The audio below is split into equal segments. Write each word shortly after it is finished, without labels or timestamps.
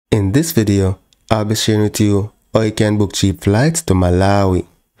In this video, I'll be sharing with you how you can book cheap flights to Malawi.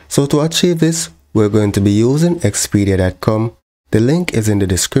 So to achieve this, we're going to be using Expedia.com. The link is in the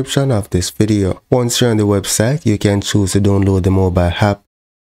description of this video. Once you're on the website, you can choose to download the mobile app.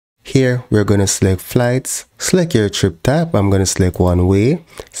 Here, we're going to select flights. Select your trip type. I'm going to select one way.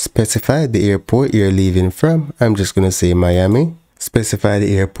 Specify the airport you're leaving from. I'm just going to say Miami. Specify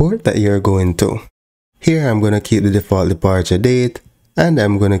the airport that you're going to. Here, I'm going to keep the default departure date. And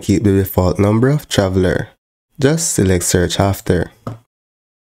I'm going to keep the default number of traveler. Just select search after.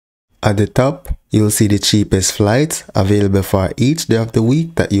 At the top, you'll see the cheapest flights available for each day of the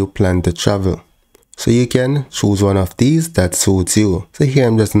week that you plan to travel. So you can choose one of these that suits you. So here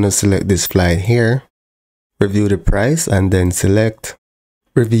I'm just going to select this flight here. Review the price and then select.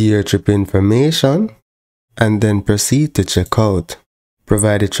 Review your trip information and then proceed to check out.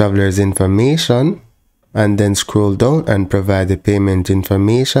 Provide the traveler's information and then scroll down and provide the payment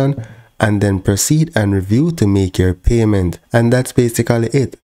information and then proceed and review to make your payment. And that's basically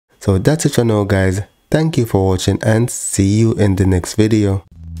it. So that's it for now, guys. Thank you for watching and see you in the next video.